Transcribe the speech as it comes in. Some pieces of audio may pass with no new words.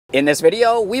In this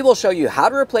video, we will show you how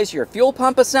to replace your fuel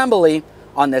pump assembly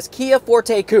on this Kia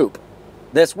Forte Koup.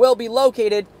 This will be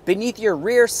located beneath your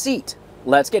rear seat.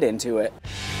 Let's get into it.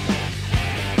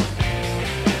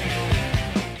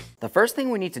 The first thing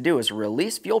we need to do is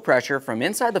release fuel pressure from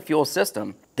inside the fuel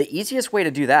system. The easiest way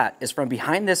to do that is from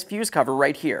behind this fuse cover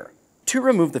right here. To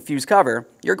remove the fuse cover,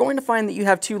 you're going to find that you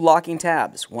have two locking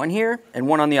tabs, one here and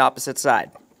one on the opposite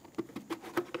side.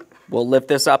 We'll lift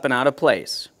this up and out of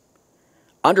place.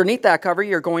 Underneath that cover,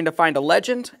 you're going to find a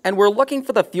legend, and we're looking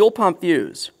for the fuel pump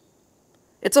fuse.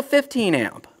 It's a 15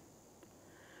 amp.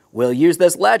 We'll use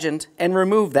this legend and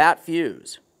remove that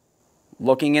fuse.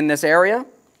 Looking in this area,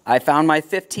 I found my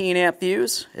 15 amp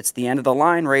fuse. It's the end of the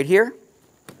line right here.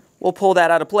 We'll pull that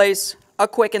out of place. A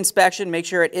quick inspection, make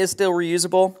sure it is still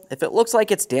reusable. If it looks like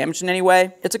it's damaged in any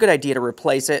way, it's a good idea to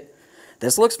replace it.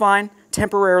 This looks fine.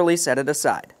 Temporarily set it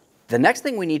aside. The next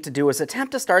thing we need to do is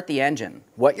attempt to start the engine.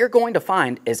 What you're going to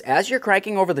find is as you're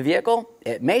cranking over the vehicle,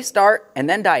 it may start and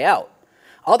then die out.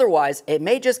 Otherwise, it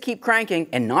may just keep cranking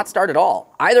and not start at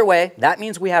all. Either way, that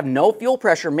means we have no fuel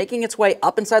pressure making its way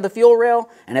up inside the fuel rail,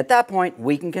 and at that point,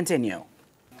 we can continue.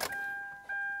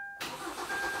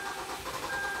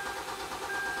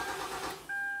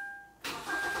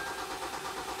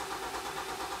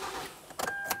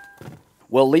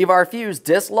 We'll leave our fuse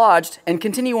dislodged and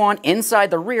continue on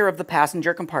inside the rear of the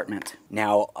passenger compartment.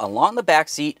 Now, along the back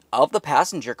seat of the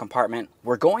passenger compartment,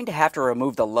 we're going to have to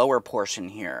remove the lower portion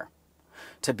here.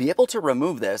 To be able to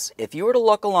remove this, if you were to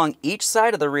look along each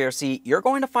side of the rear seat, you're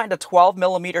going to find a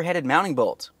 12mm headed mounting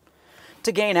bolt.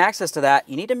 To gain access to that,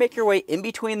 you need to make your way in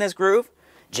between this groove,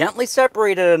 gently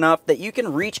separate it enough that you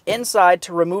can reach inside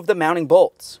to remove the mounting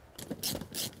bolts.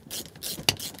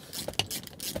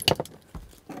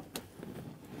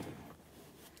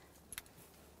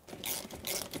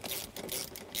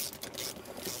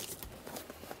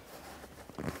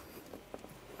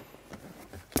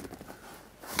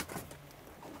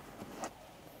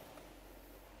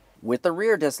 With the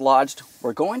rear dislodged,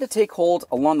 we're going to take hold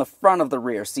along the front of the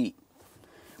rear seat.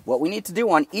 What we need to do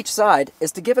on each side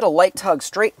is to give it a light tug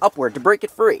straight upward to break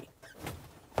it free.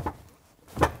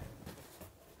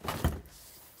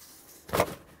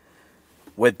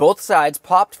 With both sides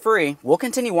popped free, we'll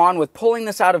continue on with pulling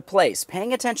this out of place,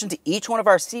 paying attention to each one of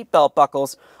our seat belt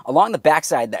buckles along the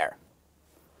backside there.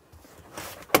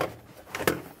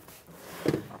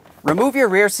 Remove your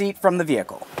rear seat from the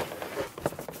vehicle.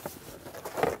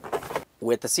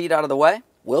 With the seat out of the way,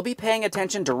 we'll be paying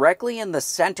attention directly in the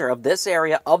center of this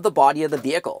area of the body of the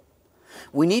vehicle.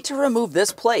 We need to remove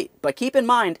this plate, but keep in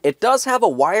mind it does have a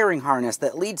wiring harness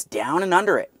that leads down and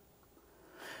under it.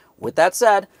 With that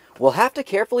said, we'll have to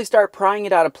carefully start prying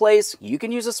it out of place. You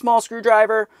can use a small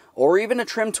screwdriver or even a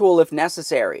trim tool if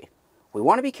necessary. We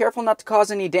want to be careful not to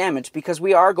cause any damage because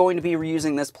we are going to be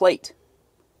reusing this plate.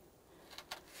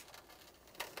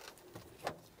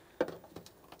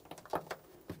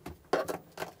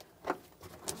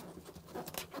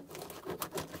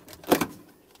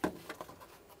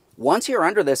 Once you're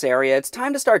under this area, it's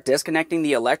time to start disconnecting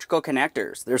the electrical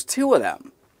connectors. There's two of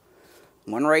them.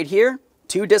 One right here.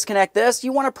 To disconnect this,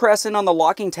 you want to press in on the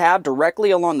locking tab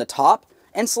directly along the top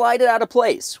and slide it out of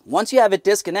place. Once you have it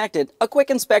disconnected, a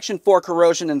quick inspection for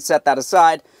corrosion and set that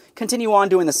aside. Continue on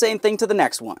doing the same thing to the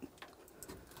next one.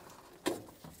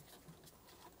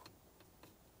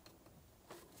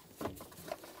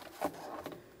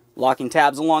 Locking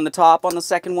tabs along the top on the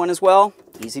second one as well.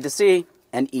 Easy to see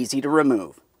and easy to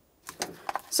remove.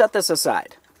 Set this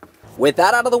aside. With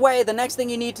that out of the way, the next thing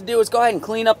you need to do is go ahead and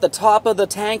clean up the top of the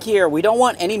tank here. We don't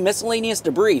want any miscellaneous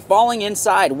debris falling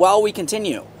inside while we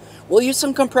continue. We'll use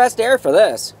some compressed air for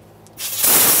this.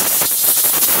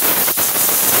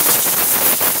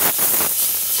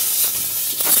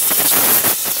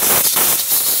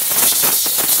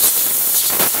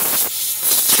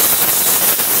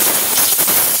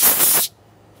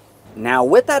 Now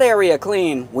with that area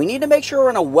clean, we need to make sure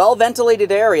we're in a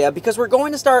well-ventilated area because we're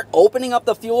going to start opening up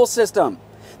the fuel system.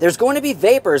 There's going to be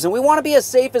vapors and we want to be as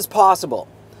safe as possible.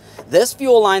 This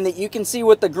fuel line that you can see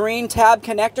with the green tab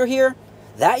connector here,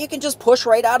 that you can just push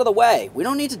right out of the way. We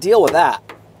don't need to deal with that.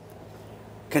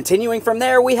 Continuing from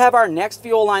there, we have our next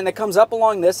fuel line that comes up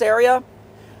along this area.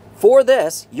 For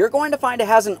this, you're going to find it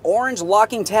has an orange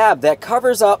locking tab that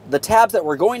covers up the tabs that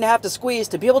we're going to have to squeeze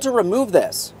to be able to remove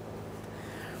this.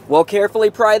 We'll carefully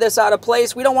pry this out of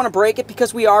place. We don't want to break it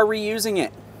because we are reusing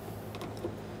it.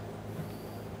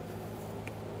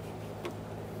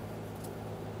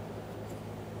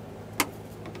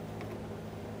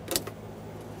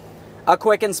 A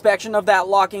quick inspection of that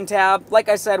locking tab. Like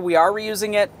I said, we are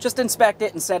reusing it. Just inspect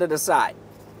it and set it aside.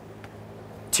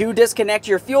 To disconnect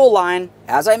your fuel line,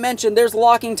 as I mentioned, there's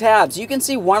locking tabs. You can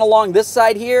see one along this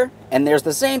side here, and there's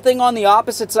the same thing on the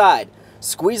opposite side.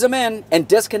 Squeeze them in and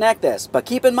disconnect this, but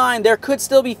keep in mind there could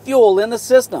still be fuel in the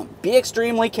system. Be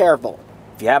extremely careful.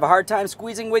 If you have a hard time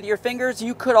squeezing with your fingers,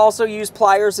 you could also use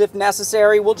pliers if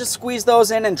necessary. We'll just squeeze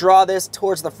those in and draw this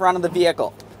towards the front of the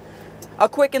vehicle. A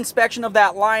quick inspection of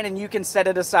that line and you can set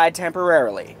it aside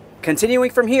temporarily. Continuing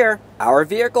from here, our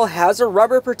vehicle has a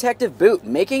rubber protective boot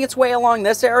making its way along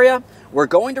this area. We're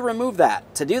going to remove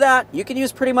that. To do that, you can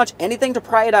use pretty much anything to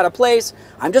pry it out of place.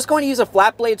 I'm just going to use a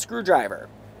flat blade screwdriver.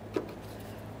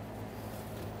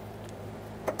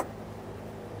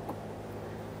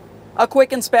 A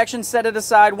quick inspection, set it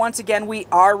aside. Once again, we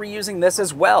are reusing this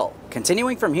as well.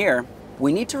 Continuing from here,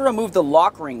 we need to remove the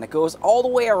lock ring that goes all the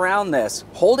way around this,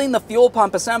 holding the fuel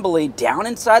pump assembly down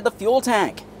inside the fuel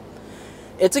tank.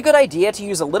 It's a good idea to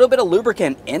use a little bit of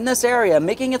lubricant in this area,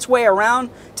 making its way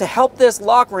around to help this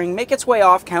lock ring make its way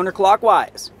off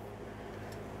counterclockwise.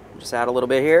 Just add a little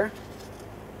bit here.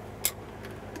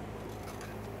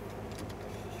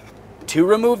 To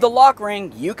remove the lock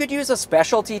ring, you could use a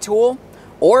specialty tool,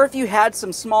 or if you had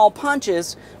some small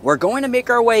punches, we're going to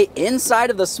make our way inside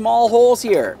of the small holes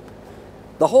here.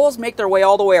 The holes make their way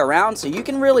all the way around, so you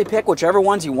can really pick whichever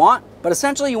ones you want, but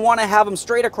essentially you want to have them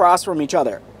straight across from each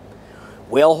other.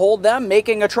 We'll hold them,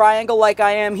 making a triangle like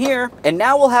I am here, and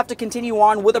now we'll have to continue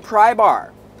on with a pry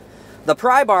bar. The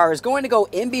pry bar is going to go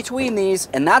in between these,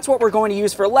 and that's what we're going to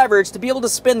use for leverage to be able to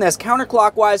spin this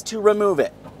counterclockwise to remove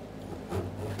it.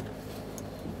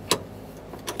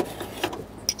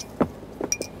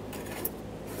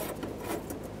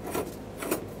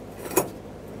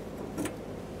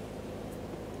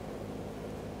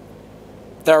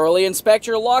 Thoroughly inspect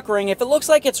your lock ring. If it looks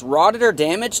like it's rotted or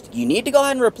damaged, you need to go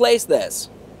ahead and replace this.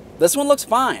 This one looks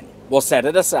fine. We'll set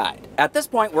it aside. At this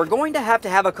point, we're going to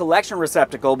have a collection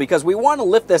receptacle because we want to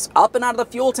lift this up and out of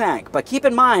the fuel tank. But keep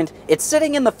in mind, it's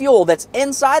sitting in the fuel that's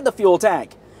inside the fuel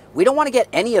tank. We don't want to get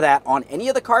any of that on any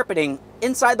of the carpeting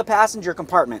inside the passenger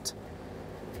compartment.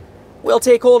 We'll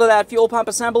take hold of that fuel pump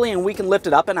assembly and we can lift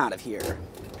it up and out of here.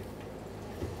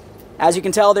 As you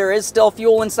can tell, there is still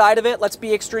fuel inside of it. Let's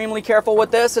be extremely careful with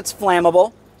this. It's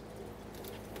flammable.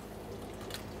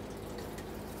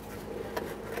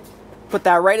 Put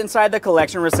that right inside the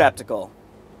collection receptacle.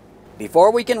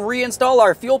 Before we can reinstall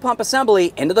our fuel pump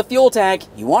assembly into the fuel tank,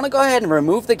 you want to go ahead and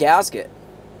remove the gasket.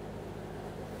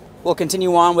 We'll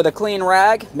continue on with a clean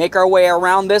rag, make our way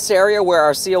around this area where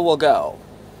our seal will go.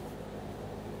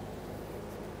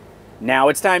 Now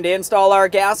it's time to install our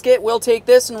gasket. We'll take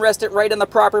this and rest it right in the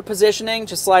proper positioning.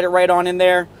 Just slide it right on in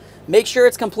there. Make sure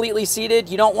it's completely seated.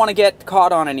 You don't want to get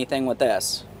caught on anything with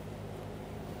this.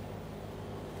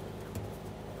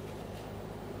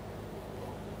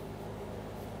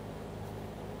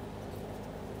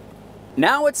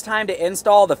 Now it's time to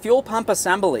install the fuel pump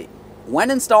assembly.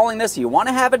 When installing this, you want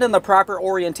to have it in the proper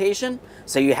orientation,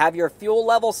 so you have your fuel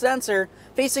level sensor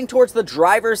facing towards the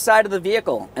driver's side of the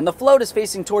vehicle, and the float is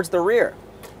facing towards the rear.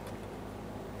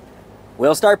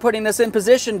 We'll start putting this in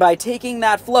position by taking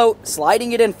that float,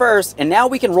 sliding it in first, and now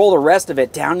we can roll the rest of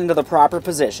it down into the proper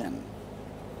position.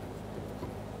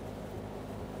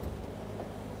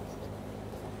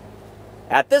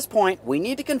 At this point, we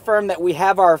need to confirm that we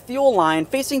have our fuel line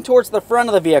facing towards the front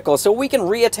of the vehicle so we can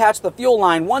reattach the fuel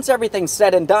line once everything's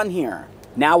said and done here.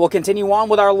 Now we'll continue on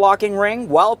with our locking ring.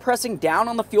 While pressing down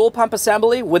on the fuel pump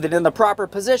assembly with it in the proper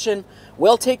position,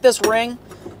 we'll take this ring,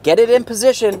 get it in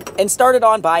position, and start it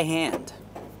on by hand.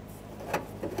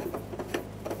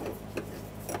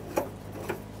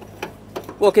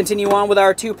 We'll continue on with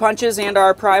our 2 punches and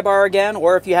our pry bar again,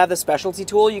 or if you have the specialty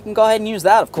tool, you can go ahead and use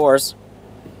that, of course.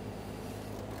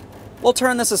 We'll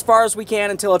turn this as far as we can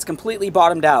until it's completely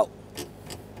bottomed out.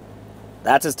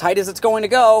 That's as tight as it's going to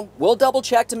go. We'll double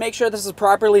check to make sure this is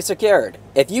properly secured.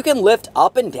 If you can lift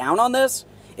up and down on this,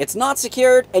 it's not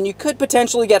secured and you could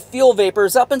potentially get fuel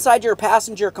vapors up inside your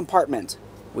passenger compartment.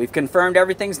 We've confirmed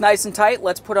everything's nice and tight.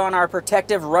 Let's put on our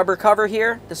protective rubber cover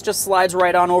here. This just slides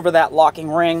right on over that locking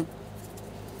ring.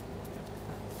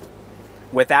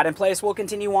 With that in place, we'll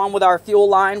continue on with our fuel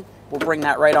line. We'll bring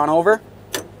that right on over.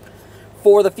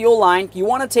 For the fuel line, you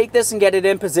want to take this and get it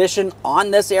in position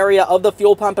on this area of the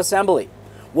fuel pump assembly.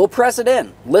 We'll press it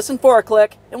in, listen for a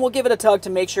click, and we'll give it a tug to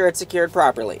make sure it's secured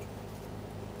properly.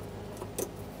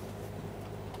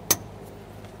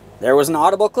 There was an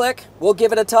audible click. We'll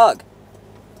give it a tug.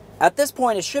 At this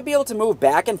point, it should be able to move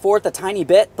back and forth a tiny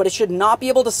bit, but it should not be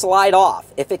able to slide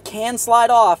off. If it can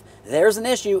slide off, there's an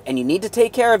issue and you need to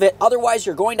take care of it, otherwise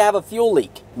you're going to have a fuel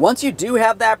leak. Once you do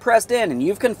have that pressed in and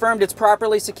you've confirmed it's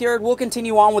properly secured, we'll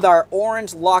continue on with our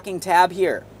orange locking tab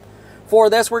here. For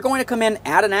this, we're going to come in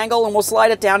at an angle and we'll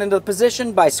slide it down into the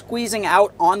position by squeezing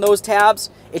out on those tabs.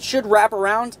 It should wrap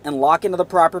around and lock into the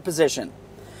proper position.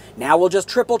 Now we'll just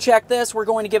triple check this. We're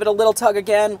going to give it a little tug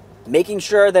again, making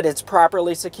sure that it's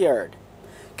properly secured.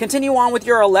 Continue on with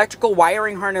your electrical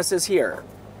wiring harnesses here.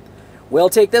 We'll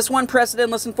take this one, press it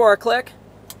in, listen for a click.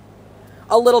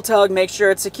 A little tug, make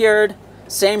sure it's secured.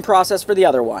 Same process for the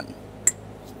other one.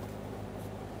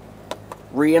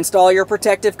 Reinstall your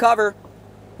protective cover.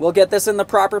 We'll get this in the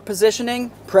proper positioning.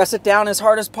 Press it down as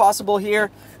hard as possible here.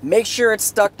 Make sure it's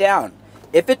stuck down.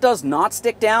 If it does not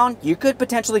stick down, you could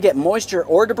potentially get moisture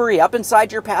or debris up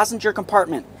inside your passenger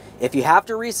compartment. If you have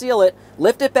to reseal it,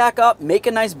 lift it back up, make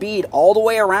a nice bead all the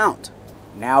way around.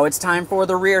 Now it's time for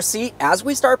the rear seat. As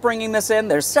we start bringing this in,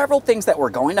 there's several things that we're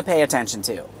going to pay attention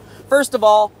to. First of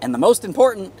all, and the most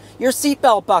important, your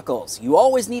seatbelt buckles. You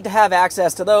always need to have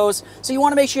access to those, so you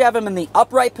want to make sure you have them in the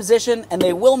upright position and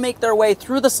they will make their way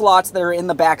through the slots that are in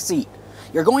the back seat.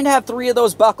 You're going to have 3 of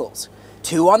those buckles,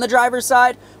 2 on the driver's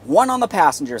side, 1 on the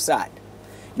passenger side.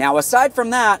 Now aside from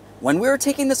that, when we were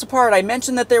taking this apart, I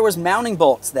mentioned that there was mounting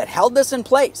bolts that held this in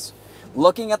place.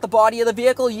 Looking at the body of the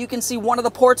vehicle, you can see one of the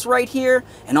ports right here,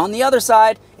 and on the other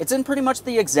side, it's in pretty much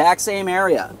the exact same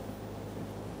area.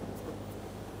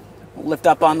 Lift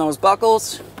up on those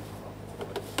buckles.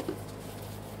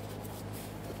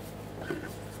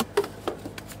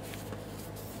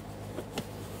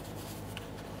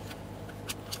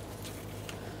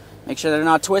 Make sure they're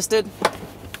not twisted.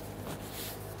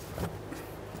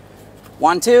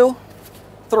 1, 2,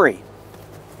 3.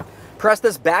 Press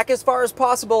this back as far as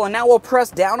possible, and now we'll press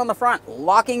down on the front,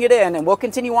 locking it in, and we'll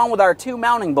continue on with our 2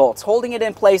 mounting bolts, holding it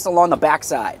in place along the back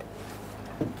side.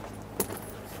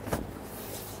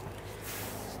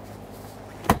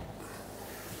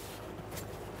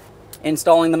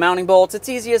 Installing the mounting bolts, it's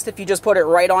easiest if you just put it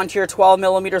right onto your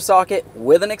 12mm socket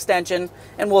with an extension,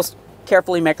 and we'll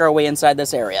carefully make our way inside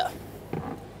this area.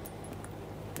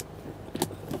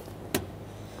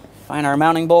 Find our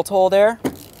mounting bolt hole there. I'm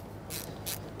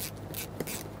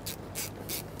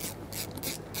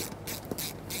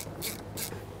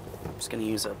just going to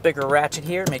use a bigger ratchet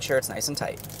here, make sure it's nice and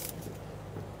tight.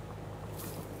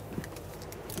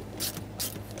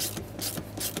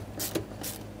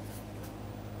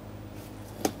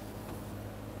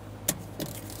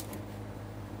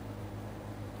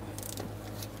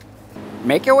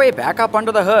 Make your way back up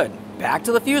under the hood, back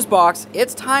to the fuse box.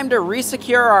 It's time to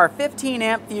resecure our 15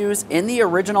 amp fuse in the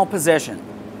original position.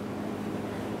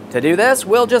 To do this,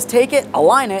 we'll just take it,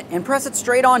 align it, and press it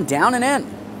straight on down and in.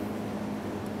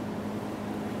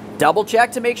 Double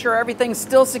check to make sure everything's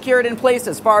still secured in place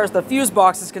as far as the fuse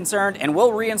box is concerned, and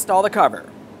we'll reinstall the cover.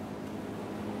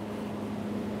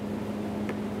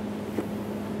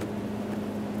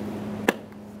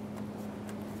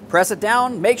 Press it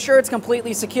down, make sure it's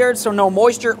completely secured so no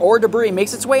moisture or debris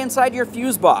makes its way inside your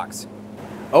fuse box.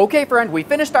 Okay friend, we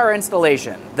finished our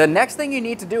installation. The next thing you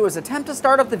need to do is attempt to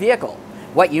start up the vehicle.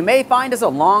 What you may find is a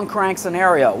long crank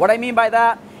scenario. What I mean by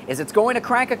that is it's going to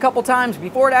crank a couple times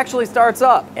before it actually starts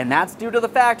up, and that's due to the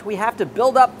fact we have to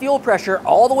build up fuel pressure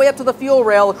all the way up to the fuel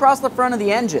rail across the front of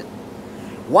the engine.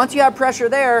 Once you have pressure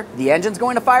there, the engine's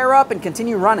going to fire up and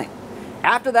continue running.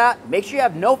 After that, make sure you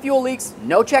have no fuel leaks,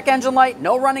 no check engine light,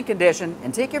 no running condition,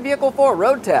 and take your vehicle for a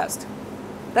road test.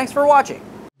 Thanks for watching.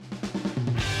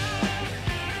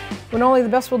 When only the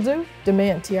best will do,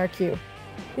 demand TRQ.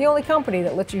 The only company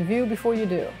that lets you view before you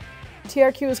do.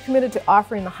 TRQ is committed to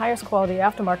offering the highest quality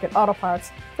aftermarket auto parts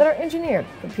that are engineered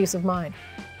for peace of mind.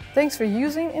 Thanks for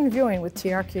using and viewing with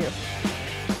TRQ.